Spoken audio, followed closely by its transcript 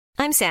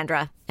I'm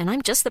Sandra, and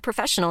I'm just the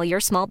professional your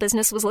small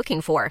business was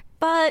looking for.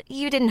 But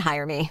you didn't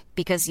hire me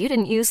because you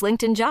didn't use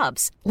LinkedIn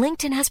Jobs.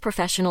 LinkedIn has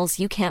professionals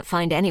you can't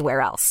find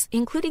anywhere else,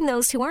 including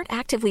those who aren't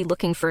actively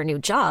looking for a new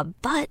job,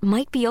 but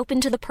might be open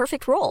to the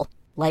perfect role,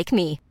 like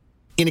me.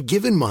 In a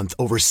given month,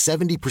 over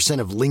 70%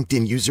 of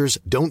LinkedIn users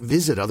don't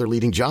visit other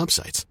leading job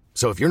sites.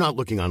 So if you're not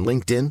looking on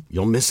LinkedIn,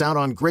 you'll miss out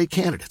on great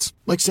candidates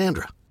like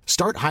Sandra.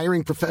 Start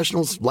hiring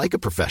professionals like a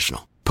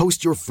professional.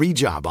 Post your free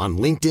job on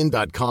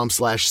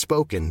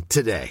linkedin.com/spoken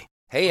today.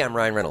 Hey, I'm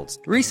Ryan Reynolds.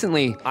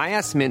 Recently, I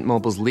asked Mint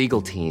Mobile's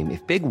legal team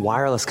if big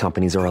wireless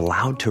companies are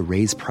allowed to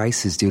raise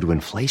prices due to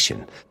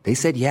inflation. They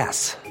said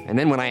yes. And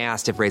then when I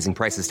asked if raising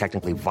prices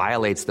technically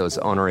violates those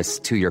onerous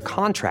two-year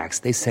contracts,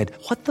 they said,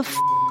 "What the f***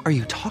 are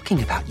you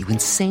talking about, you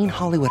insane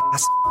Hollywood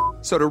ass?"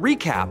 So to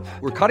recap,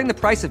 we're cutting the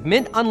price of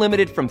Mint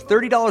Unlimited from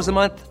 $30 a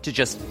month to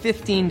just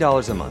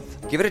 $15 a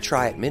month. Give it a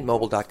try at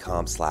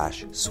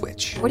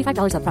mintmobile.com/switch.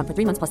 $45 up front for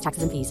 3 months plus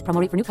taxes and fees. Promo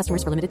rate for new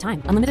customers for limited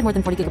time. Unlimited more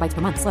than 40 gigabytes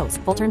per month. Slows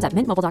full terms at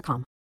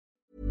mintmobile.com.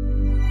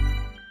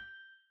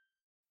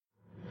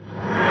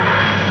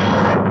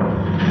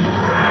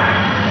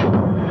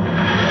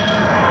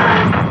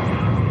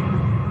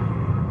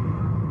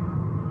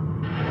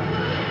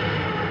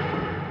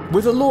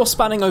 With a lore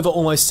spanning over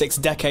almost 6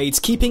 decades,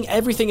 keeping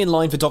everything in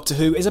line for Doctor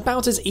Who is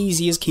about as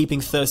easy as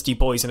keeping thirsty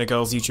boys in a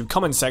girl's YouTube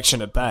comment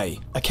section at bay.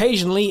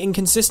 Occasionally,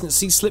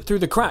 inconsistencies slip through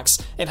the cracks.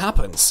 It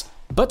happens.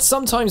 But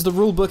sometimes the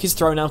rulebook is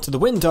thrown out of the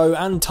window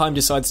and time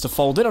decides to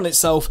fold in on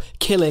itself,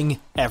 killing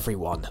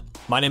everyone.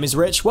 My name is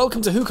Rich,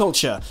 welcome to Who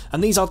Culture,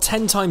 and these are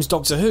 10 times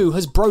Doctor Who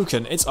has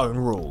broken its own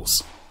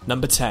rules.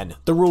 Number 10.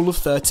 The Rule of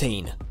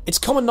 13. It's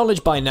common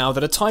knowledge by now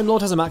that a Time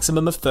Lord has a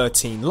maximum of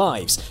 13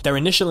 lives, their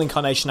initial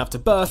incarnation after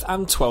birth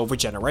and 12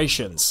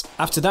 regenerations.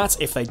 After that,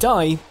 if they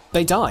die,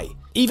 they die.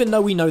 Even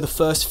though we know the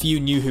first few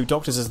New Who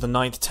Doctors as the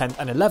 9th, 10th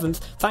and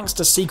 11th, thanks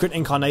to secret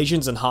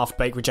incarnations and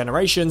half-baked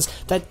regenerations,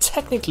 they're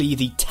technically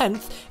the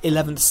 10th,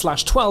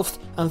 11th/12th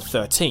and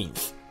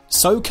 13th.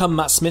 So come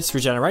Matt Smith's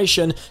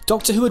regeneration,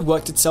 Doctor Who had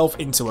worked itself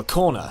into a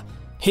corner.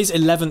 His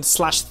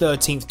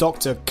 11th/13th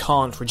Doctor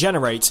can't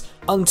regenerate,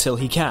 until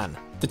he can.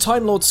 The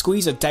Time Lords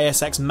squeeze a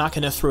Deus Ex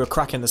Machina through a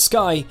crack in the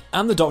sky,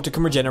 and the Doctor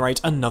can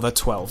regenerate another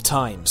 12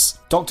 times.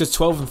 Doctors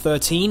 12 and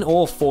 13,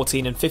 or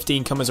 14 and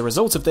 15 come as a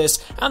result of this,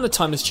 and the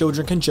Timeless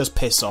Children can just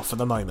piss off for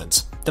the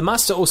moment. The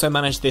Master also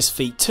managed this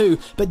feat too,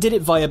 but did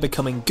it via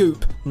becoming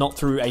goop, not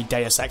through a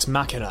Deus Ex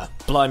Machina.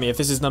 Blimey, if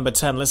this is number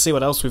 10, let's see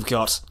what else we've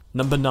got.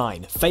 Number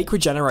 9. Fake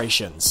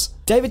regenerations.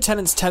 David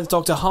Tennant's 10th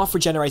Doctor half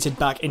regenerated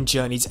back in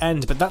Journey's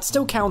End, but that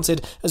still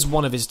counted as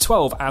one of his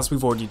 12, as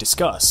we've already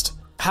discussed.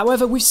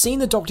 However, we've seen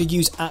the Doctor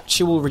use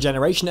actual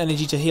regeneration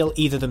energy to heal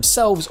either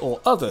themselves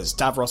or others,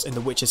 Davros in The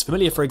Witch's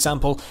Familiar for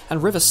example,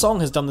 and River Song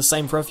has done the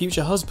same for her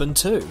future husband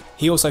too.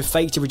 He also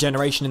faked a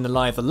regeneration in The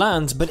Lie of the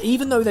Land, but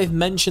even though they've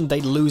mentioned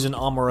they'd lose an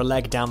arm or a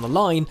leg down the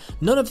line,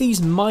 none of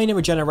these minor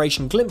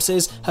regeneration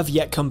glimpses have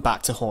yet come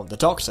back to haunt the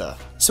Doctor.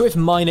 So if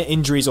minor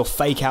injuries or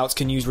fake outs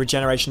can use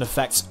regeneration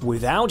effects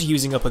without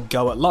using up a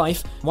go at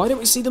life, why don't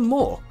we see them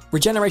more?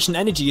 Regeneration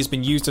energy has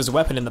been used as a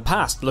weapon in the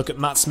past, look at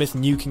Matt Smith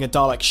nuking a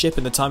Dalek ship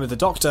in the time of the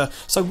Doctor,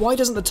 so why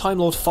doesn't the Time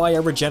Lord fire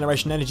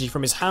regeneration energy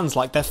from his hands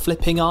like they're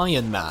flipping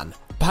Iron Man?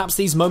 Perhaps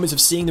these moments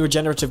of seeing the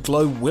regenerative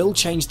glow will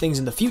change things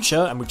in the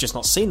future, and we've just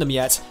not seen them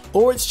yet,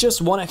 or it's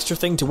just one extra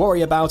thing to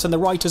worry about and the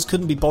writers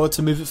couldn't be bothered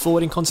to move it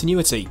forward in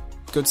continuity.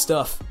 Good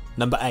stuff.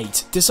 Number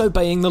 8.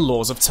 Disobeying the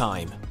laws of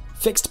time.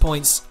 Fixed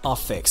points are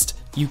fixed.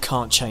 You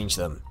can't change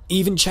them.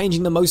 Even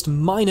changing the most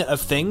minor of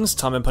things,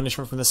 time and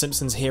punishment from The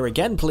Simpsons here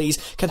again please,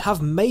 can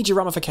have major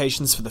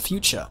ramifications for the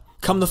future.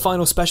 Come the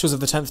final specials of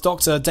the 10th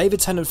Doctor,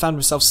 David Tennant found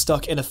himself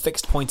stuck in a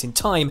fixed point in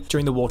time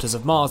during the Waters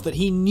of Mars that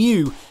he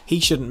knew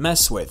he shouldn't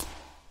mess with.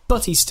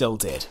 But he still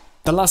did.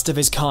 The last of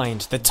his kind,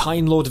 the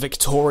Time Lord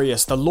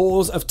victorious, the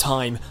laws of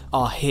time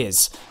are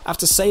his.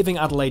 After saving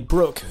Adelaide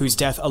Brooke, whose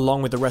death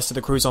along with the rest of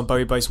the crews on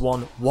Bowie Base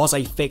 1 was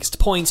a fixed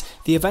point,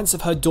 the events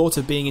of her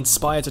daughter being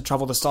inspired to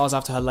travel the stars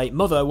after her late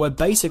mother were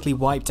basically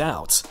wiped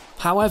out.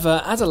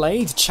 However,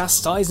 Adelaide,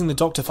 chastising the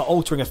Doctor for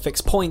altering a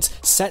fixed point,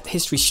 set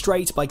history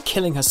straight by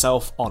killing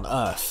herself on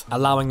Earth,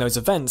 allowing those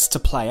events to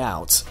play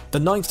out. The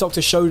 9th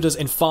Doctor showed us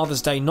in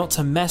Father's Day not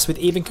to mess with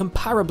even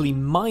comparably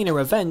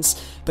minor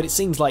events, but it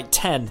seems like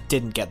 10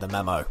 didn't get the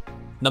memo.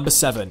 Number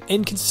 7.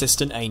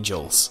 Inconsistent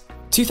Angels.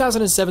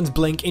 2007's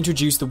Blink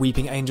introduced the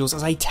Weeping Angels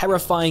as a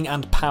terrifying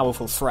and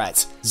powerful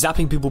threat.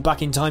 Zapping people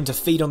back in time to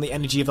feed on the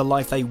energy of the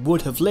life they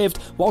would have lived,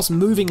 whilst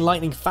moving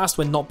lightning fast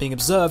when not being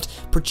observed,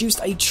 produced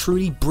a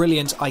truly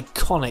brilliant,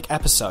 iconic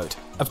episode.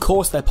 Of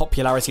course, their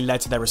popularity led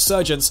to their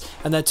resurgence,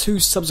 and their 2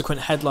 subsequent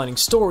headlining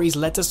stories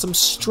led to some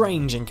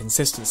strange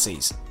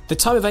inconsistencies. The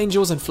Time of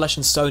Angels and Flesh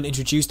and Stone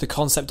introduced the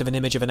concept of an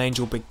image of an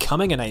angel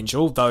becoming an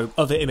angel, though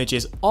other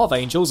images of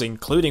angels,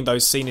 including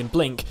those seen in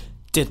Blink,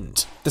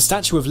 didn't. The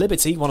Statue of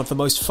Liberty, one of the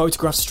most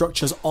photographed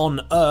structures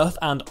on Earth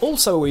and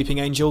also a weeping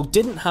angel,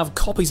 didn't have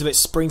copies of it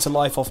spring to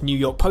life off New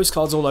York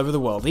postcards all over the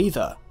world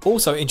either.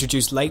 Also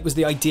introduced late was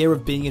the idea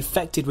of being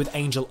infected with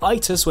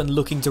angel-itis when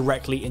looking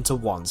directly into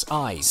one's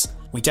eyes.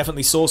 We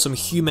definitely saw some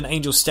human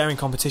angel staring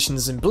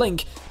competitions in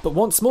Blink, but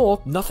once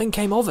more, nothing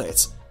came of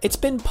it. It's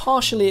been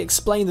partially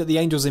explained that the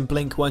angels in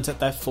Blink weren't at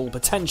their full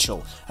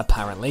potential,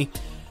 apparently.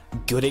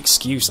 Good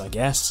excuse, I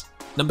guess.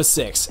 Number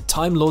 6.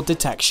 Time Lord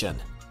detection.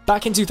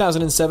 Back in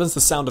 2007's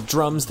The Sound of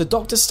Drums, the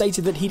Doctor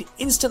stated that he'd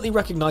instantly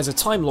recognise a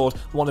Time Lord,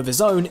 one of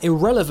his own,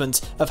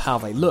 irrelevant of how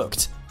they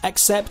looked.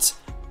 Except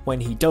when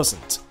he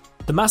doesn't.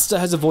 The Master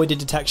has avoided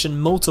detection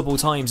multiple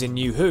times in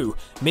New Who.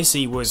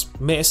 Missy was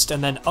missed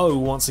and then O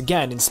once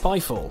again in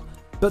Spyfall.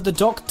 But the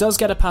Doc does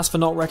get a pass for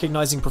not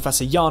recognising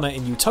Professor Yana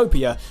in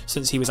Utopia,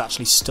 since he was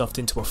actually stuffed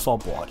into a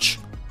fob watch.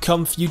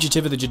 Come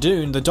Fugitive of the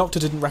Judoon, the Doctor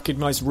didn't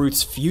recognise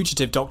Ruth's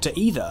fugitive Doctor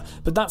either,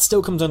 but that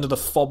still comes under the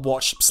fob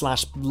watch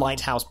 /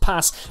 lighthouse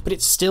pass, but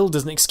it still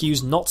doesn't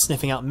excuse not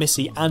sniffing out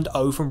Missy and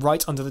O from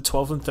right under the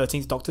 12th and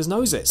 13th Doctor's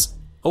noses.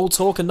 All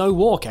talk and no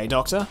walk, eh,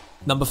 Doctor?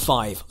 Number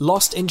 5.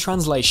 Lost in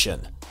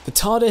translation. The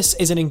TARDIS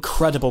is an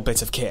incredible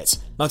bit of kit.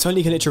 Not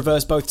only can it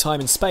traverse both time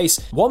and space,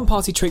 one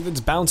party trick that's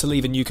bound to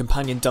leave a new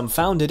companion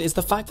dumbfounded is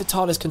the fact that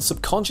TARDIS can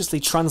subconsciously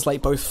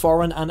translate both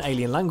foreign and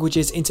alien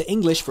languages into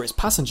English for its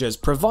passengers,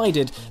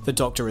 provided the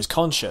Doctor is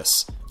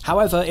conscious.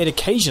 However, it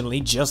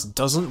occasionally just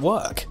doesn't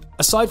work.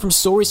 Aside from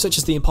stories such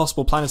as The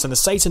Impossible Planet and The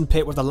Satan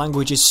Pit, where the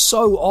language is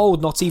so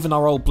old not even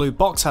our old blue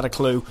box had a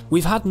clue,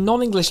 we've had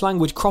non-English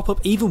language crop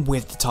up even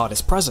with the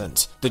TARDIS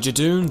present. The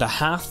Judoon, the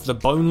Hath, the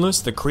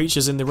Boneless, the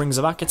creatures in the Rings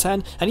of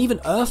Akaten, and even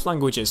Earth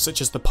languages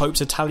such as the Pope's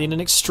Italian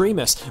and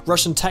Extremis,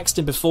 Russian text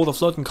in Before the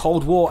Flood and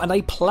Cold War, and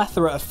a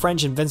plethora of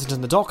French in Vincent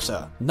and the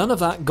Doctor. None of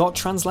that got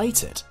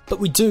translated. But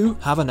we do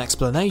have an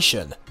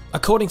explanation.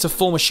 According to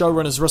former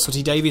showrunners Russell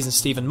T Davies and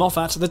Stephen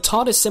Moffat, the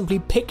TARDIS simply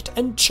picked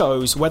and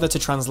chose whether to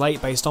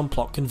translate based on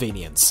plot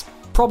convenience.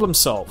 Problem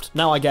solved.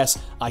 Now I guess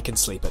I can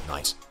sleep at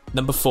night.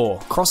 Number 4.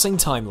 Crossing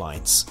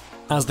timelines.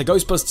 As the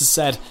Ghostbusters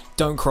said,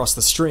 don't cross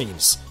the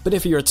streams. But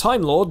if you're a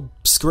Time Lord,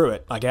 screw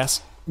it, I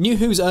guess. New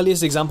Who's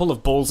earliest example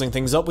of ballsing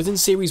things up was in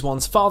Series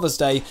 1's Father's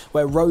Day,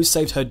 where Rose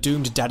saved her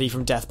doomed daddy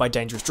from death by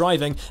dangerous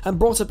driving and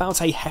brought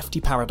about a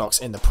hefty paradox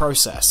in the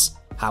process.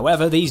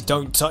 However, these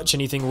don't touch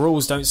anything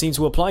rules don't seem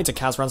to apply to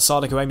Kazran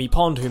Sardic or Amy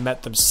Pond, who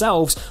met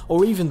themselves,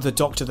 or even the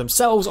Doctor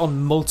themselves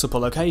on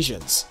multiple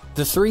occasions.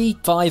 The 3,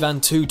 5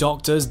 and 2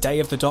 Doctors, Day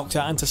of the Doctor,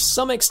 and to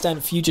some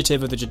extent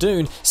Fugitive of the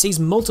Judoon, sees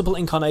multiple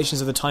incarnations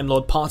of the Time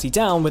Lord party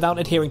down without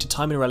adhering to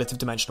time and relative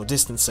dimensional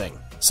distancing.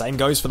 Same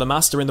goes for the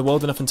Master in The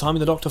World Enough and Time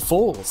and the Doctor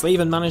Falls. They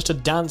even manage to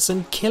dance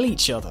and kill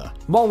each other.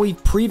 While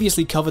we've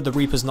previously covered the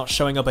Reapers not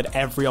showing up at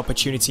every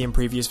opportunity in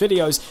previous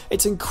videos,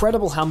 it's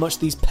incredible how much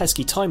these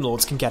pesky Time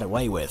Lords can get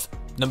away with.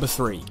 Number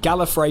 3.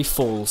 Gallifrey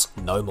falls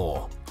no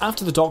more.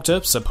 After the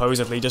Doctor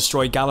supposedly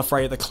destroyed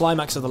Gallifrey at the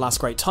climax of the Last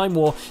Great Time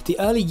War, the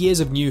early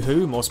years of New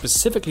Who, more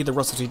specifically the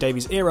Russell T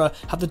Davies era,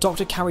 had the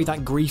Doctor carry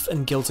that grief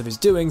and guilt of his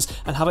doings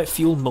and have it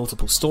fuel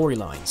multiple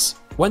storylines.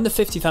 When the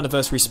 50th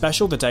anniversary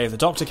special, The Day of the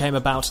Doctor, came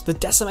about, the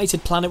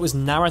decimated planet was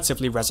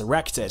narratively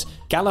resurrected.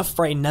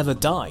 Gallifrey never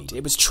died,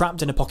 it was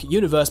trapped in a pocket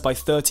universe by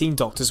 13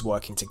 Doctors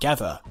working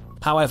together.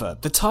 However,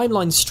 the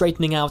timeline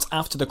straightening out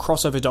after the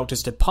crossover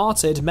Doctors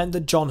departed meant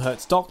that John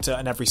Hurt's Doctor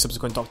and every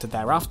subsequent Doctor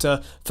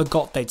thereafter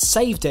forgot they'd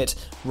saved it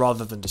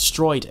rather than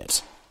destroyed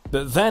it.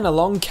 But then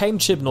along came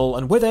Chibnall,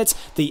 and with it,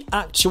 the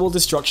actual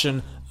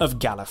destruction of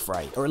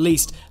Gallifrey, or at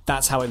least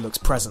that's how it looks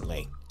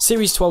presently.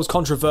 Series 12's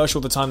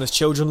controversial The Timeless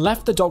Children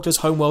left the Doctor's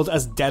homeworld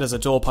as dead as a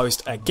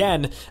doorpost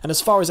again, and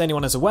as far as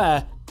anyone is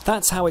aware,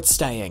 that's how it's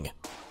staying.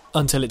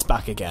 Until it's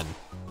back again.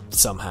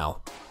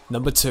 Somehow.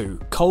 Number 2.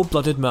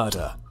 Cold-blooded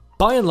murder.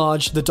 By and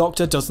large, the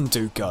Doctor doesn't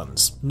do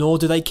guns, nor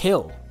do they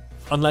kill.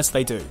 Unless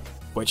they do,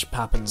 which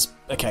happens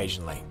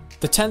occasionally.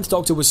 The 10th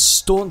Doctor was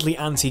staunchly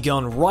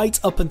anti-gun right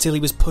up until he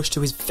was pushed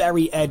to his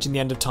very edge in The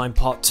End of Time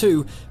Part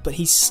 2, but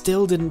he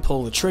still didn't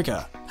pull the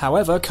trigger.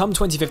 However, come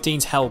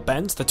 2015's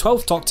Hellbent, the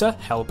 12th Doctor,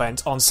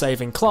 hellbent on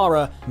saving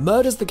Clara,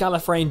 murders the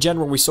Gallifreyan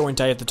general we saw in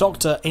Day of the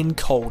Doctor in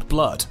cold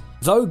blood.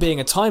 Though being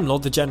a Time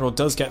Lord, the General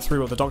does get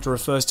through what the Doctor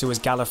refers to as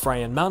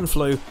Gallifreyan man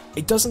flu,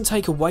 it doesn't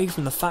take away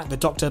from the fact the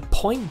Doctor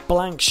point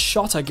blank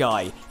shot a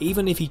guy,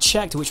 even if he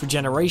checked which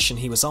regeneration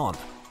he was on.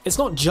 It's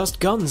not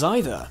just guns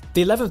either.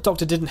 The 11th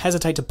Doctor didn't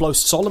hesitate to blow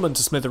Solomon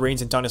to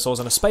smithereens in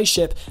Dinosaurs on a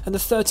Spaceship, and the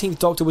 13th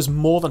Doctor was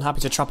more than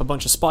happy to trap a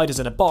bunch of spiders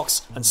in a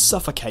box and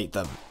suffocate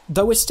them.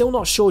 Though we're still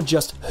not sure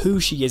just who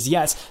she is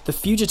yet, the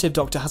Fugitive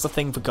Doctor has a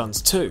thing for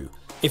guns too.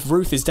 If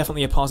Ruth is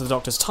definitely a part of the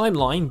Doctor's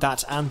timeline,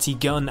 that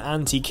anti-gun,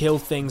 anti-kill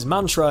things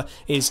mantra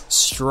is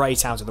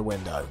straight out of the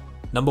window.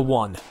 Number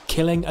 1.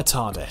 Killing a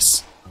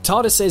TARDIS.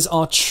 TARDISes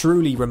are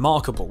truly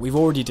remarkable, we've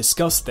already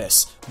discussed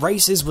this.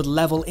 Races would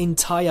level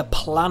entire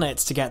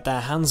planets to get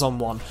their hands on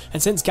one,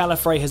 and since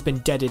Gallifrey has been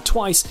deaded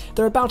twice,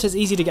 they're about as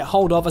easy to get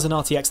hold of as an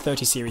RTX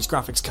 30 series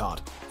graphics card.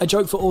 A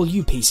joke for all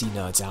you PC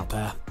nerds out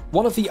there.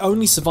 One of the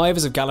only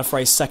survivors of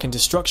Gallifrey's second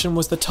destruction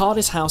was the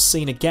TARDIS house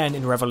seen again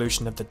in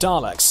Revolution of the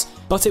Daleks,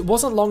 but it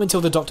wasn't long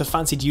until the Doctor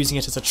fancied using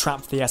it as a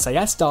trap for the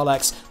SAS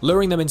Daleks,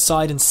 luring them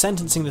inside and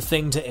sentencing the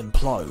thing to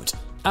implode.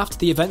 After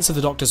the events of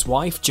the Doctor's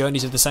wife, Journey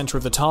to the Centre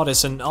of the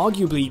TARDIS, and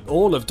arguably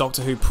all of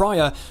Doctor Who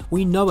prior,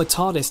 we know a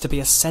TARDIS to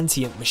be a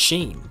sentient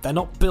machine. They're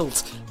not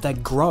built, they're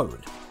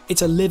grown.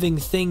 It's a living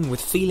thing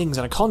with feelings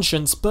and a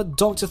conscience, but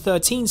Doctor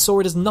 13 saw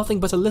it as nothing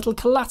but a little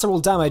collateral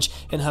damage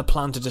in her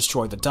plan to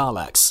destroy the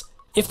Daleks.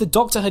 If the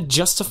Doctor had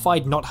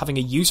justified not having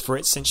a use for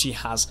it since she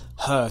has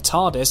her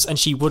TARDIS and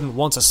she wouldn't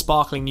want a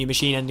sparkling new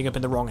machine ending up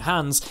in the wrong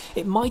hands,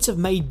 it might have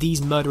made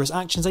these murderous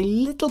actions a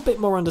little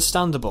bit more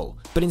understandable,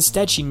 but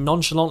instead she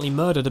nonchalantly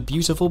murdered a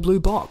beautiful blue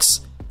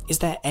box. Is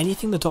there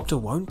anything the Doctor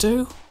won't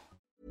do?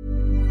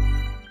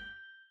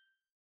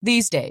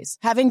 These days,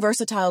 having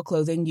versatile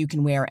clothing you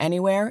can wear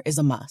anywhere is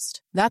a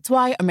must. That's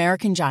why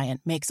American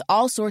Giant makes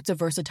all sorts of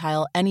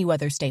versatile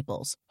any-weather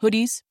staples,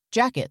 hoodies,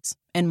 jackets,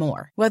 and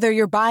more. Whether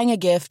you're buying a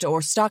gift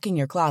or stocking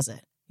your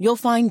closet, you'll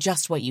find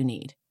just what you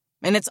need.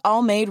 And it's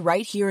all made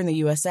right here in the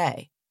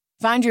USA.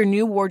 Find your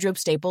new wardrobe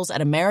staples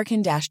at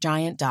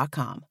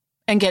American-Giant.com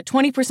and get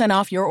 20%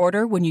 off your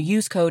order when you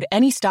use code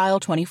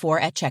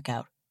ANYSTYLE24 at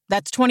checkout.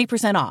 That's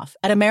 20% off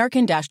at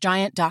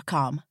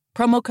American-Giant.com.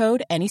 Promo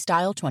code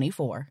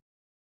ANYSTYLE24.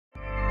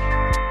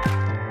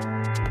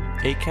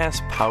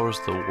 Acast powers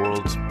the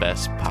world's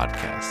best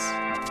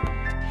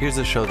podcasts. Here's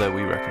a show that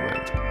we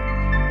recommend.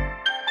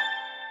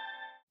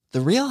 The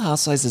Real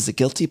Housewives is a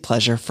guilty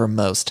pleasure for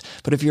most,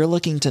 but if you're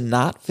looking to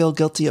not feel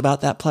guilty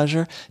about that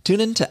pleasure,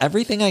 tune in to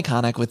Everything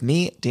Iconic with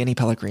me, Danny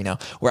Pellegrino,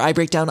 where I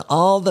break down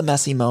all the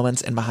messy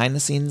moments and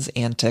behind-the-scenes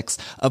antics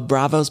of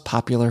Bravo's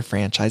popular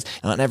franchise.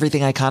 And on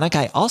Everything Iconic,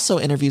 I also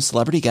interview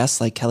celebrity guests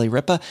like Kelly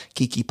Ripa,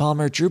 Keke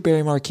Palmer, Drew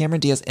Barrymore,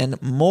 Cameron Diaz,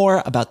 and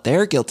more about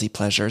their guilty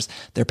pleasures,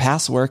 their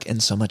past work,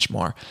 and so much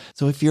more.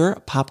 So if you're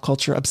pop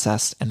culture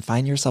obsessed and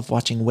find yourself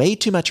watching way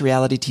too much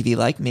reality TV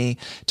like me,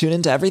 tune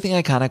in to Everything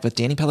Iconic with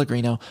Danny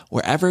Pellegrino,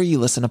 wherever you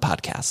listen to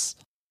podcasts.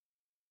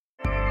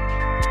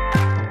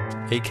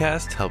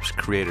 Acast helps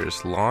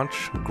creators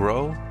launch,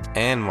 grow,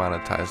 and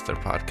monetize their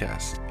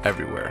podcasts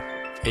everywhere.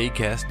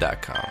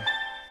 Acast.com.